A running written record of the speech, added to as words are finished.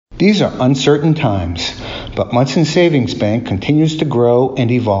These are uncertain times, but Munson Savings Bank continues to grow and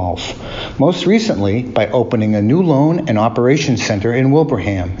evolve. Most recently, by opening a new loan and operations center in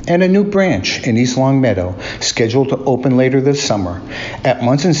Wilbraham and a new branch in East Longmeadow, scheduled to open later this summer. At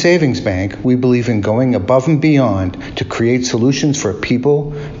Munson Savings Bank, we believe in going above and beyond to create solutions for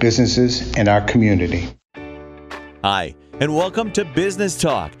people, businesses, and our community. Hi, and welcome to Business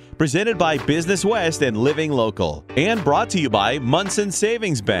Talk, presented by Business West and Living Local, and brought to you by Munson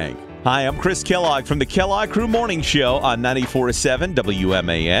Savings Bank. Hi, I'm Chris Kellogg from the Kellogg Crew Morning Show on 94.7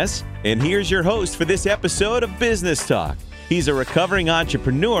 WMAS, and here's your host for this episode of Business Talk. He's a recovering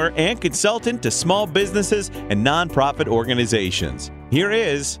entrepreneur and consultant to small businesses and nonprofit organizations. Here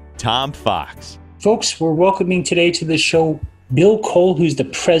is Tom Fox. Folks, we're welcoming today to the show Bill Cole, who's the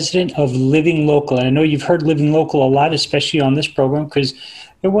president of Living Local. And I know you've heard Living Local a lot, especially on this program, because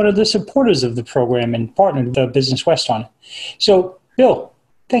they're one of the supporters of the program and partnered with Business West on it. So, Bill,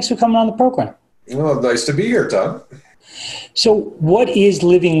 thanks for coming on the program. Well, nice to be here, Tom. So what is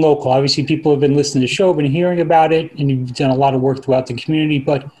Living Local? Obviously, people have been listening to the show, been hearing about it, and you've done a lot of work throughout the community.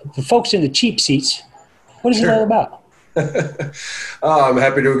 But for folks in the cheap seats, what is it all about? I'm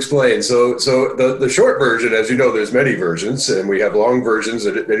happy to explain. So the short version, as you know, there's many versions, and we have long versions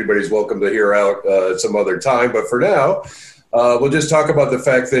that anybody's welcome to hear out some other time. But for now, we'll just talk about the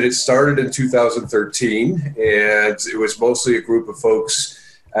fact that it started in 2013, and it was mostly a group of folks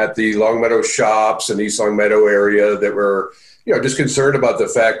at the Longmeadow shops and East Longmeadow area that were, just concerned about the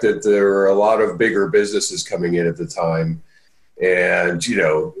fact that there were a lot of bigger businesses coming in at the time. And,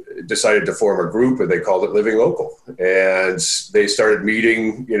 decided to form a group, and they called it Living Local. And they started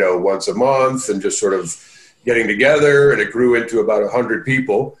meeting, once a month and just sort of getting together. And it grew into about 100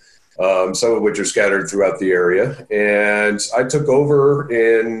 people, some of which are scattered throughout the area. And I took over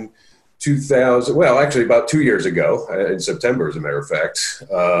in 2000, well, actually about 2 years ago, in September, as a matter of fact.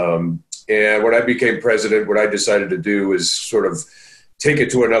 And when I became president, what I decided to do is sort of take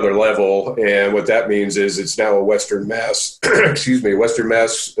it to another level. And what that means is it's now a Western Mass, Western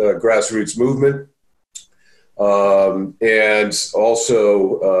Mass grassroots movement. And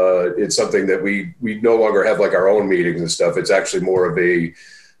also it's something that we no longer have like our own meetings and stuff. It's actually more of an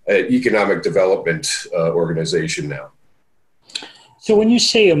economic development organization now. So when you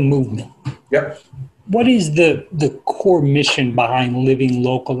say a movement, yep. What is the core mission behind Living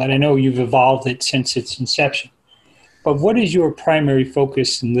Local? And I know you've evolved it since its inception. But what is your primary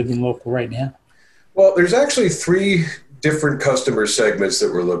focus in Living Local right now? Well, there's actually three different customer segments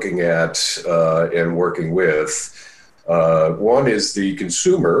that we're looking at and working with. One is the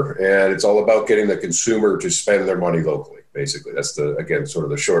consumer, and it's all about getting the consumer to spend their money locally, basically. That's sort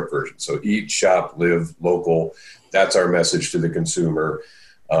of the short version. So eat, shop, live local. That's our message to the consumer.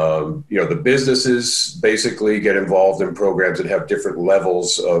 The businesses basically get involved in programs that have different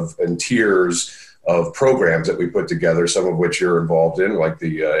levels and tiers of programs that we put together, some of which you're involved in, like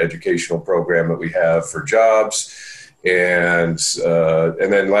the educational program that we have for jobs. And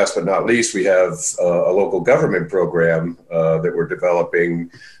then last but not least, we have a local government program that we're developing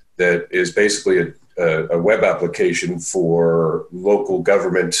that is basically a web application for local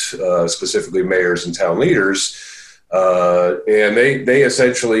government, specifically mayors and town leaders. And they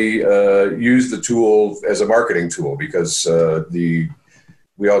essentially use the tool as a marketing tool because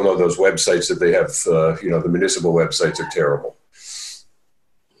we all know those websites that they have, the municipal websites are terrible.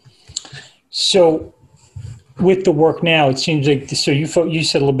 So with the work now, it seems like, so you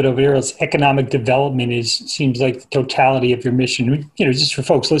said a little bit over there, it's economic development seems like the totality of your mission. Just for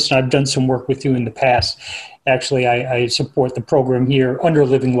folks listening, I've done some work with you in the past. Actually, I support the program here under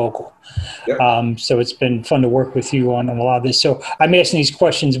Living Local. Yep. So it's been fun to work with you on a lot of this. So I'm asking these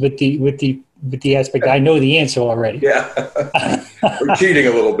questions with the aspect I know the answer already. Yeah, we're cheating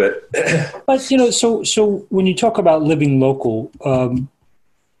a little bit. But so when you talk about Living Local,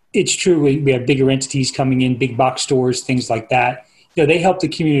 it's true we have bigger entities coming in, big box stores, things like that. They help the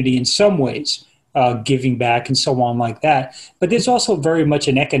community in some ways, giving back and so on like that. But there's also very much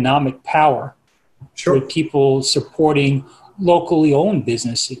an economic power. Sure. With people supporting locally owned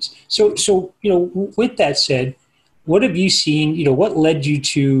businesses. So with that said, what have you seen, what led you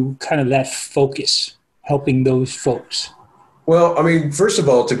to kind of that focus, helping those folks? Well, I mean, first of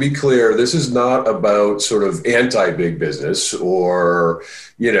all, to be clear, this is not about sort of anti-big business or,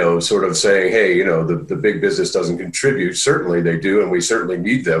 sort of saying, hey, the big business doesn't contribute. Certainly they do, and we certainly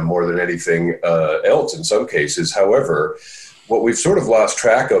need them more than anything else in some cases. However, what we've sort of lost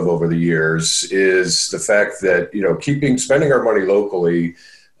track of over the years is the fact that, spending our money locally,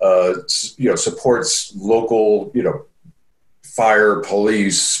 supports local, fire,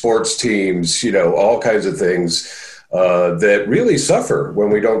 police, sports teams, all kinds of things. that really suffer when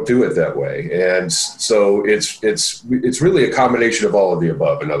we don't do it that way. And so it's really a combination of all of the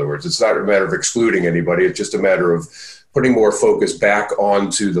above. In other words, it's not a matter of excluding anybody. It's just a matter of putting more focus back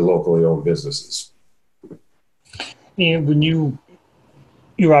onto the locally owned businesses. And when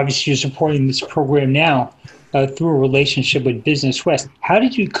you're obviously supporting this program now through a relationship with Business West, how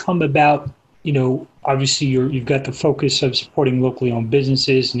did you come about, obviously you've got the focus of supporting locally owned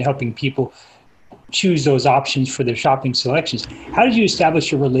businesses and helping people choose those options for their shopping selections. How did you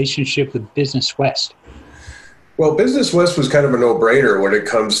establish your relationship with Business West? Well, Business West was kind of a no-brainer when it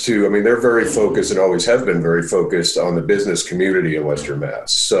comes to, they're very focused and always have been very focused on the business community in Western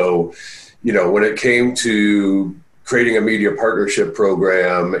Mass. So, when it came to creating a media partnership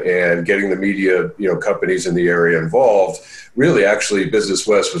program and getting the media, companies in the area involved, really, actually, Business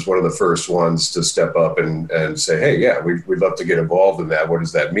West was one of the first ones to step up and say, hey, yeah, we'd love to get involved in that. What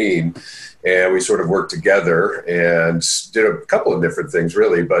does that mean? And we sort of worked together and did a couple of different things,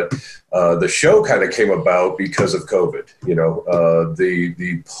 really. But the show kind of came about because of COVID.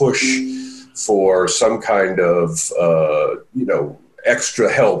 The push for some kind of,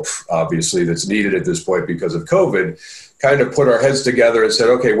 extra help, obviously, that's needed at this point because of COVID, kind of put our heads together and said,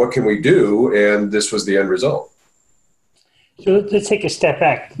 okay, what can we do? And this was the end result. So let's take a step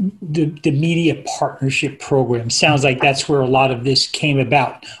back. The media partnership program sounds like that's where a lot of this came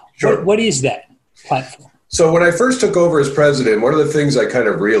about. Sure. What is that platform? So when I first took over as president, one of the things I kind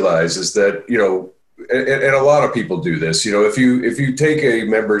of realized is that, and a lot of people do this, if you take a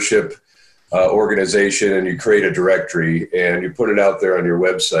membership organization and you create a directory and you put it out there on your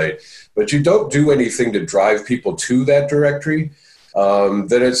website, but you don't do anything to drive people to that directory,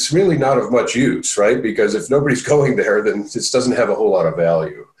 then it's really not of much use, right? Because if nobody's going there, then it doesn't have a whole lot of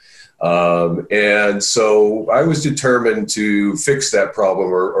value. And so I was determined to fix that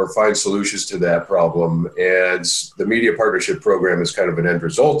problem or find solutions to that problem. And the media partnership program is kind of an end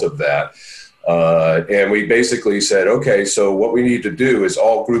result of that. And we basically said, okay, so what we need to do is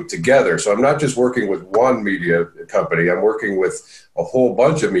all group together. So I'm not just working with one media company. I'm working with a whole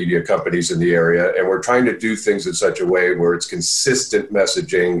bunch of media companies in the area. And we're trying to do things in such a way where it's consistent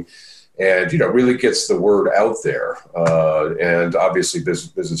messaging and, really gets the word out there. And obviously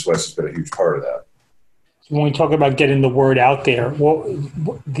Business West has been a huge part of that. So when we talk about getting the word out there,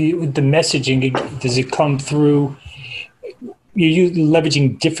 the messaging, does it come through? You're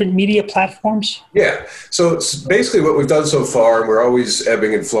leveraging different media platforms? Yeah. So it's basically what we've done so far, and we're always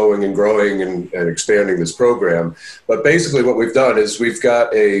ebbing and flowing and growing and expanding this program. But basically what we've done is we've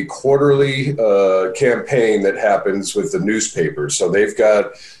got a quarterly campaign that happens with the newspapers. So they've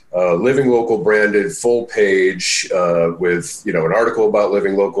got Living Local branded full page with, an article about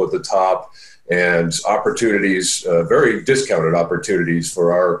Living Local at the top and opportunities, very discounted opportunities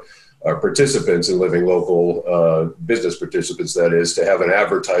for our participants in Living Local, business participants, that is, to have an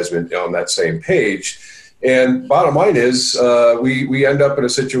advertisement on that same page. And bottom line is we end up in a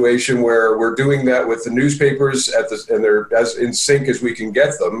situation where we're doing that with the newspapers and they're as in sync as we can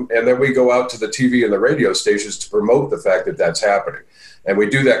get them. And then we go out to the TV and the radio stations to promote the fact that that's happening. And we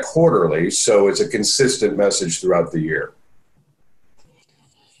do that quarterly, so it's a consistent message throughout the year.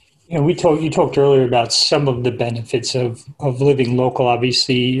 You talked earlier about some of the benefits of Living Local.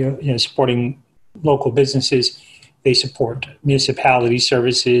 Obviously, supporting local businesses. They support municipality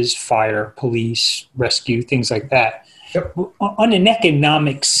services, fire, police, rescue, things like that. Yep. On an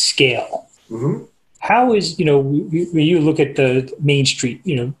economic scale, mm-hmm. How is, when you look at the Main Street,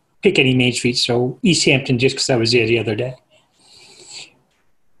 pick any Main Street, so East Hampton, just because I was there the other day.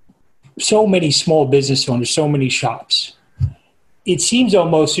 So many small business owners, so many shops. It seems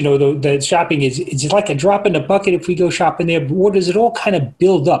almost, the shopping is like a drop in the bucket if we go shopping there. But what does it all kind of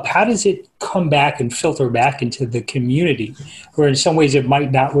build up? How does it come back and filter back into the community? Or in some ways it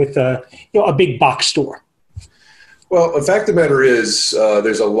might not with a big box store. Well, the fact of the matter is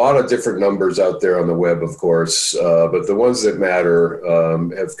there's a lot of different numbers out there on the web, of course, but the ones that matter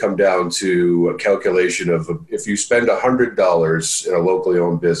have come down to a calculation of if you spend $100 in a locally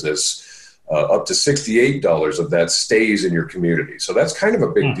owned business, up to $68 of that stays in your community. So that's kind of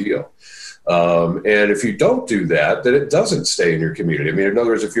a big deal. And if you don't do that, then it doesn't stay in your community. In other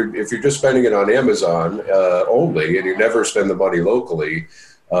words, if you're just spending it on Amazon only and you never spend the money locally,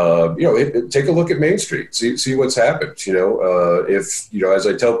 take a look at Main Street, see what's happened. As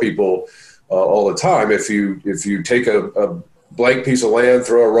I tell people all the time, if you take a blank piece of land,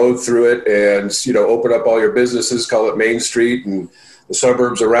 throw a road through it, and open up all your businesses, call it Main Street, and the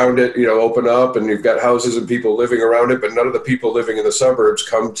suburbs around it, open up, and you've got houses and people living around it, but none of the people living in the suburbs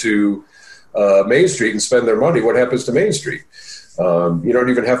come to Main Street and spend their money. What happens to Main Street? You don't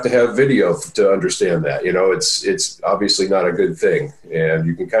even have to have video to understand that. It's obviously not a good thing. And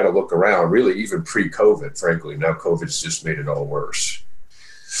you can kind of look around, really, even pre-COVID, frankly. Now COVID's just made it all worse.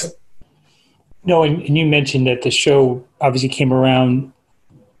 No, and you mentioned that the show obviously came around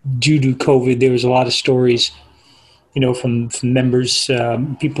due to COVID. There was a lot of stories, from members,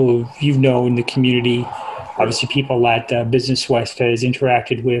 people in the community, obviously people at Business West has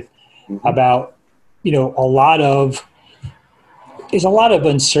interacted with about, there's a lot of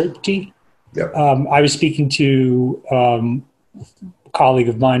uncertainty. Yep. I was speaking to a colleague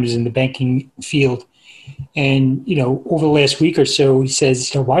of mine who's in the banking field, and, over the last week or so, he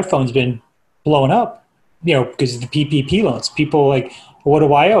says, my phone's been blowing up, because of the PPP loans. People like, what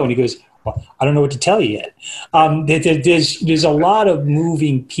do I owe? And he goes, well, I don't know what to tell you yet. There's a lot of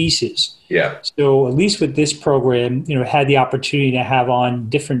moving pieces. Yeah. So at least with this program, had the opportunity to have on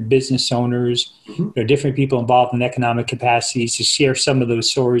different business owners, different people involved in economic capacities to share some of those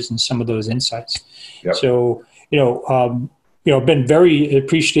stories and some of those insights. Yep. So, been very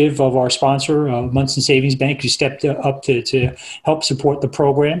appreciative of our sponsor, Munson Savings Bank, who stepped up to help support the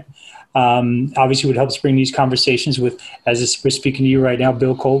program. Obviously would help us bring these conversations with, as we're speaking to you right now,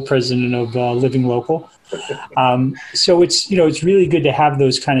 Bill Cole, president of Living Local. So it's really good to have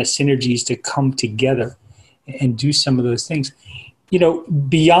those kind of synergies to come together and do some of those things.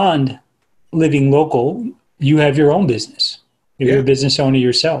 Beyond Living Local, you have your own business. You're a business owner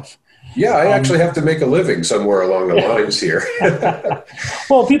yourself. Yeah, I actually have to make a living somewhere along the lines here.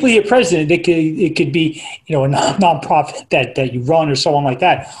 Well, people hear president, it could be, a nonprofit that you run or someone like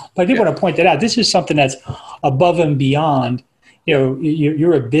that. But I did want to point that out. This is something that's above and beyond.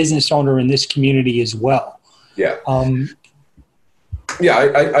 You're a business owner in this community as well. Yeah. I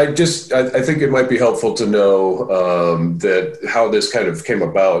think it might be helpful to know that how this kind of came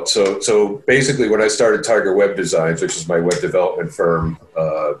about. So basically, when I started Tiger Web Designs, which is my web development firm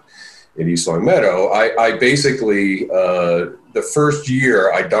in East Longmeadow, I basically, the first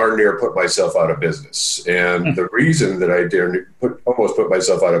year, I darn near put myself out of business. And the reason that I almost put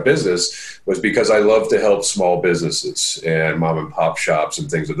myself out of business was because I love to help small businesses and mom and pop shops and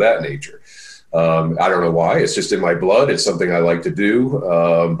things of that nature. I don't know why. It's just in my blood. It's something I like to do.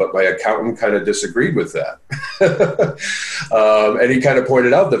 But my accountant kind of disagreed with that. And he kind of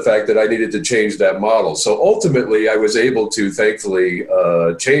pointed out the fact that I needed to change that model. So ultimately, I was able to, thankfully,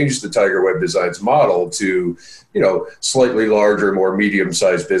 change the Tiger Web Designs model to, slightly larger, more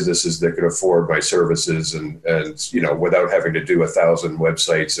medium-sized businesses that could afford my services and without having to do 1,000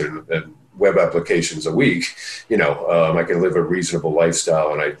 websites and web applications a week, I can live a reasonable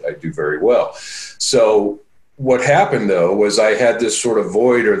lifestyle and I do very well. So what happened though, was I had this sort of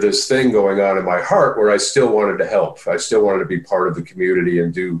void or this thing going on in my heart where I still wanted to help. I still wanted to be part of the community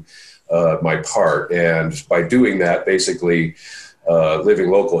and do my part. And by doing that, basically, Living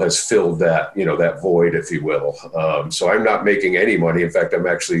Local has filled that, that void, if you will. So I'm not making any money. In fact, I'm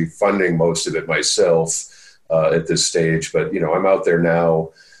actually funding most of it myself at this stage. But, I'm out there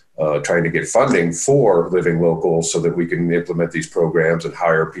now trying to get funding for Living Local so that we can implement these programs and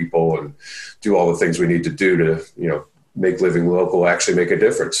hire people and do all the things we need to do to, make Living Local actually make a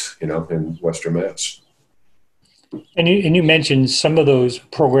difference, in Western Mass. And you mentioned some of those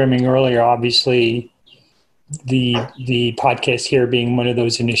programming earlier, obviously the podcast here being one of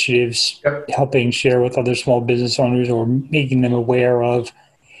those initiatives, yep, helping share with other small business owners or making them aware of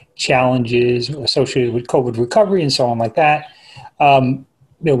challenges associated with COVID recovery and so on like that.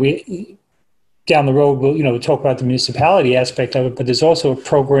 We down the road, we'll talk about the municipality aspect of it, but there's also a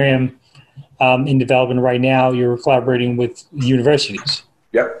program in development right now. You're collaborating with universities.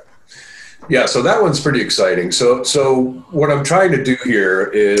 Yep. Yeah, so that one's pretty exciting. So what I'm trying to do here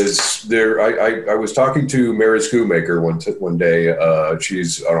is I was talking to Mary Schoonmaker one day.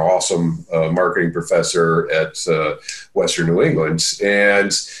 She's an awesome marketing professor at Western New England,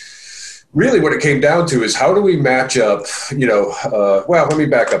 and really what it came down to is how do we match up, let me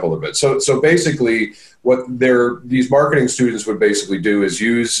back up a little bit. So basically what these marketing students would basically do is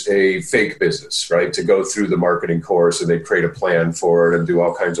use a fake business, right, to go through the marketing course, and they create a plan for it and do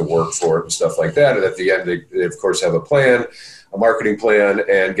all kinds of work for it and stuff like that. And at the end, they of course have a marketing plan,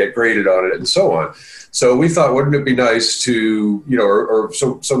 and get graded on it and so on. So we thought, wouldn't it be nice to, or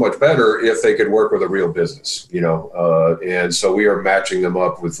so much better if they could work with a real business, and so we are matching them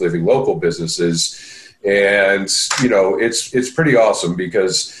up with Living Local businesses. And, it's pretty awesome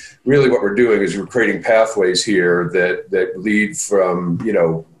because really what we're doing is we're creating pathways here that lead from,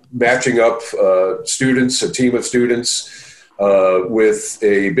 matching up students, a team of students with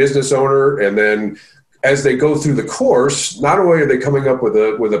a business owner. And then as they go through the course, not only are they coming up with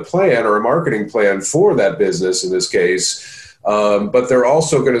a plan or a marketing plan for that business in this case, but they're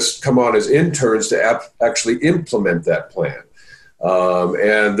also going to come on as interns to actually implement that plan.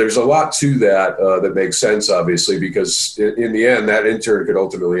 And there's a lot to that that makes sense, obviously, because in the end, that intern could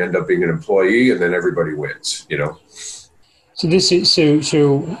ultimately end up being an employee, and then everybody wins, So this is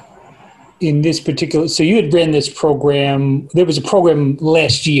so in this particular. So you had ran this program. There was a program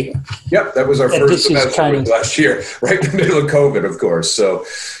last year. Yep, that was our first semester last year, right in the middle of COVID, of course. So,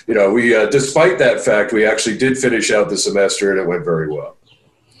 we, despite that fact, we actually did finish out the semester, and it went very well.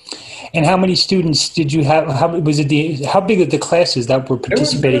 And how many students did you have? How big are the classes that were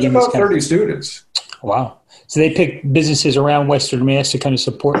participating in this? About 30 students. Wow. So they picked businesses around Western Mass to kind of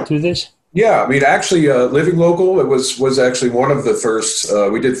support through this? Yeah, I mean, actually, Living Local, it was actually one of the first.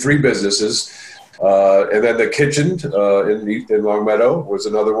 We did 3 businesses, and then the Kitchen in Long Meadow was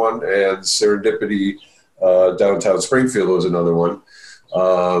another one, and Serendipity downtown Springfield was another one.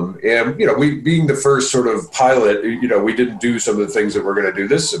 And we being the first sort of pilot, we didn't do some of the things that we're going to do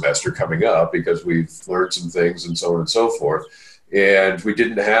this semester coming up because we've learned some things and so on and so forth. And we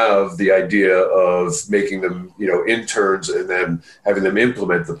didn't have the idea of making them, interns and then having them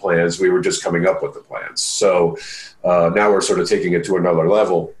implement the plans. We were just coming up with the plans. So now we're sort of taking it to another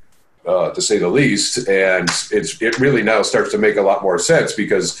level, to say the least. And it really now starts to make a lot more sense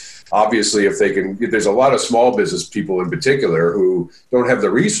because obviously there's a lot of small business people in particular who don't have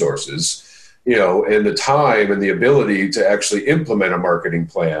the resources, and the time and the ability to actually implement a marketing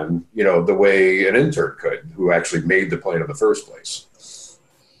plan, the way an intern could, who actually made the plan in the first place.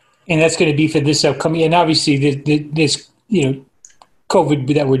 And that's going to be for this upcoming, and obviously this,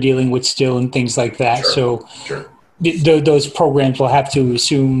 COVID that we're dealing with still and things like that. Sure. So those programs will have to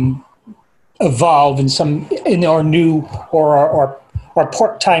evolve in our new or our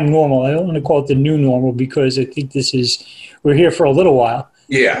part-time normal. I don't want to call it the new normal because I think we're here for a little while.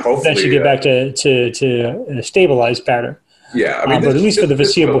 Yeah, hopefully. Then should get back to a stabilized pattern. Yeah, but at least for the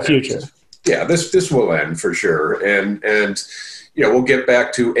foreseeable future. Yeah, this will end for sure, and we'll get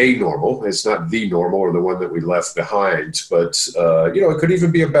back to a normal. It's not the normal or the one that we left behind, but it could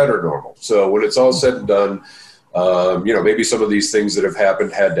even be a better normal. So when it's all said and done, maybe some of these things that have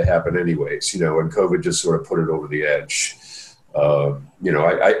happened had to happen anyways. And COVID just sort of put it over the edge.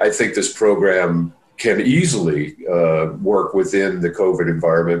 I think this program can easily work within the COVID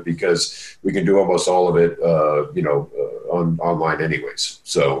environment because we can do almost all of it, online anyways.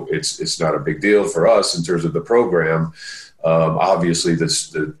 So it's not a big deal for us in terms of the program. Obviously,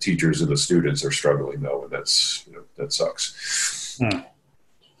 the teachers and the students are struggling though, and that sucks.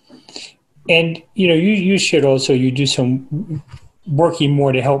 And you should also you do some working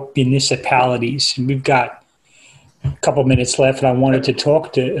more to help municipalities, and we've got a couple minutes left, and I wanted to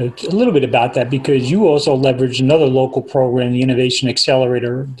talk a little bit about that because you also leveraged another local program, the Innovation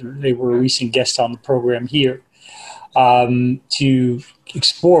Accelerator. They were a recent guest on the program here to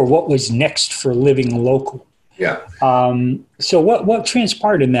explore what was next for Living Local. Yeah. So what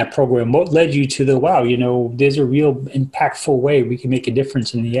transpired in that program? What led you to there's a real impactful way we can make a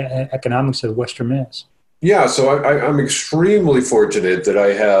difference in the economics of Western Mass? Yeah, so I'm extremely fortunate that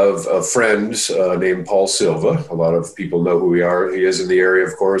I have a friend named Paul Silva. A lot of people know who we are. He is in the area,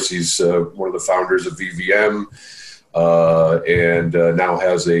 of course. He's one of the founders of VVM and now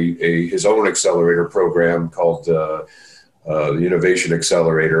has his own accelerator program called the Innovation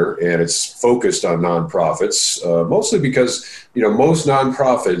Accelerator, and it's focused on nonprofits, mostly because, most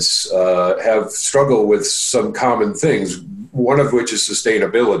nonprofits have struggled with some common things, one of which is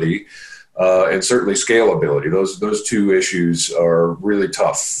sustainability. And certainly scalability. Those two issues are really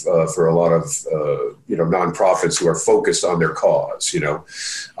tough for a lot of nonprofits who are focused on their cause.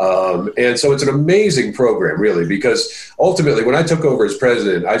 And so it's an amazing program, really, because ultimately, when I took over as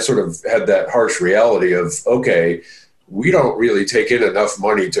president, I sort of had that harsh reality of we don't really take in enough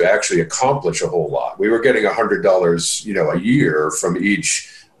money to actually accomplish a whole lot. We were getting $100 a year from each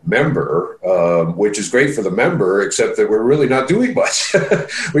member, which is great for the member, except that we're really not doing much.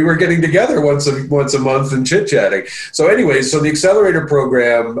 We were getting together once a month and chit-chatting. So anyways, the accelerator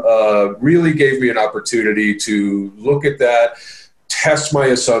program really gave me an opportunity to look at that, test my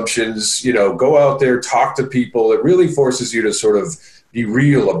assumptions, go out there, talk to people. It really forces you to sort of be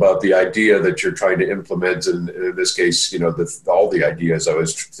real about the idea that you're trying to implement. And in this case, all the ideas I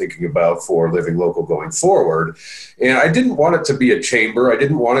was thinking about for Living Local going forward. And I didn't want it to be a chamber. I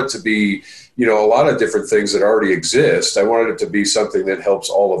didn't want it to be, a lot of different things that already exist. I wanted it to be something that helps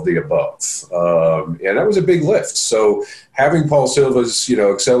all of the above. And that was a big lift. So having Paul Silva's,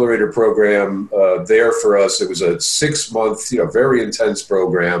 accelerator program there for us, it was a 6-month, very intense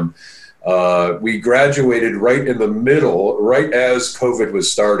program. We graduated right in the middle, right as COVID was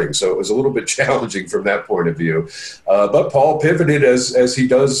starting. So it was a little bit challenging from that point of view. But Paul pivoted as he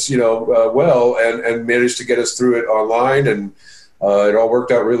does, well, and managed to get us through it online, and it all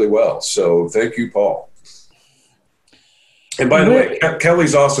worked out really well. So thank you, Paul. And by the way,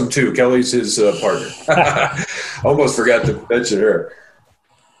 Kelly's awesome too. Kelly's his partner. Almost forgot to mention her.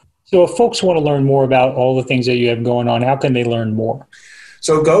 So if folks want to learn more about all the things that you have going on, how can they learn more?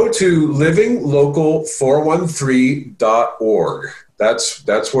 So go to livinglocal413.org.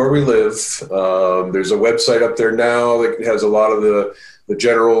 That's where we live. There's a website up there now that has a lot of the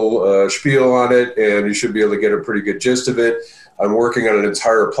general spiel on it, and you should be able to get a pretty good gist of it. I'm working on an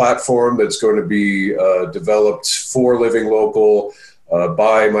entire platform that's going to be developed for Living Local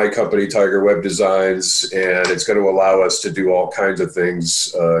by my company, Tiger Web Designs, and it's going to allow us to do all kinds of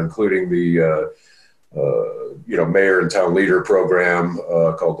things, including the Mayor and Town Leader program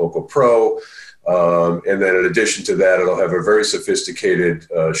called Local Pro. And then in addition to that, it'll have a very sophisticated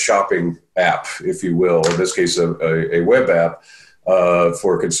shopping app, if you will, in this case, a web app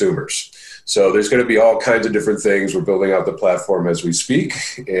for consumers. So there's going to be all kinds of different things. We're building out the platform as we speak,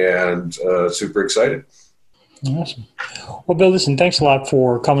 and super excited. Awesome. Well, Bill, listen, thanks a lot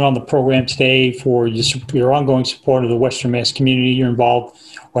for coming on the program today, for your ongoing support of the Western Mass community. You're involved,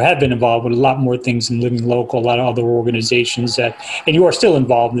 or have been involved, with a lot more things in Living Local, a lot of other organizations and you are still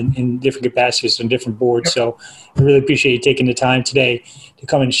involved in different capacities and different boards. So I really appreciate you taking the time today to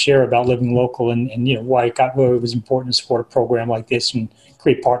come and share about Living Local and why it was important to support a program like this and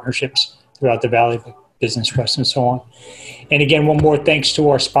create partnerships throughout the Valley, like Business West and so on. And again, one more thanks to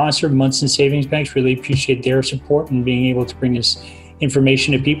our sponsor, Munson Savings Banks. Really appreciate their support and being able to bring this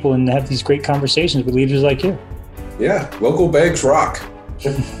information to people and have these great conversations with leaders like you. Yeah, local banks rock.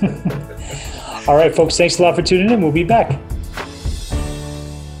 All right, folks, thanks a lot for tuning in. We'll be back.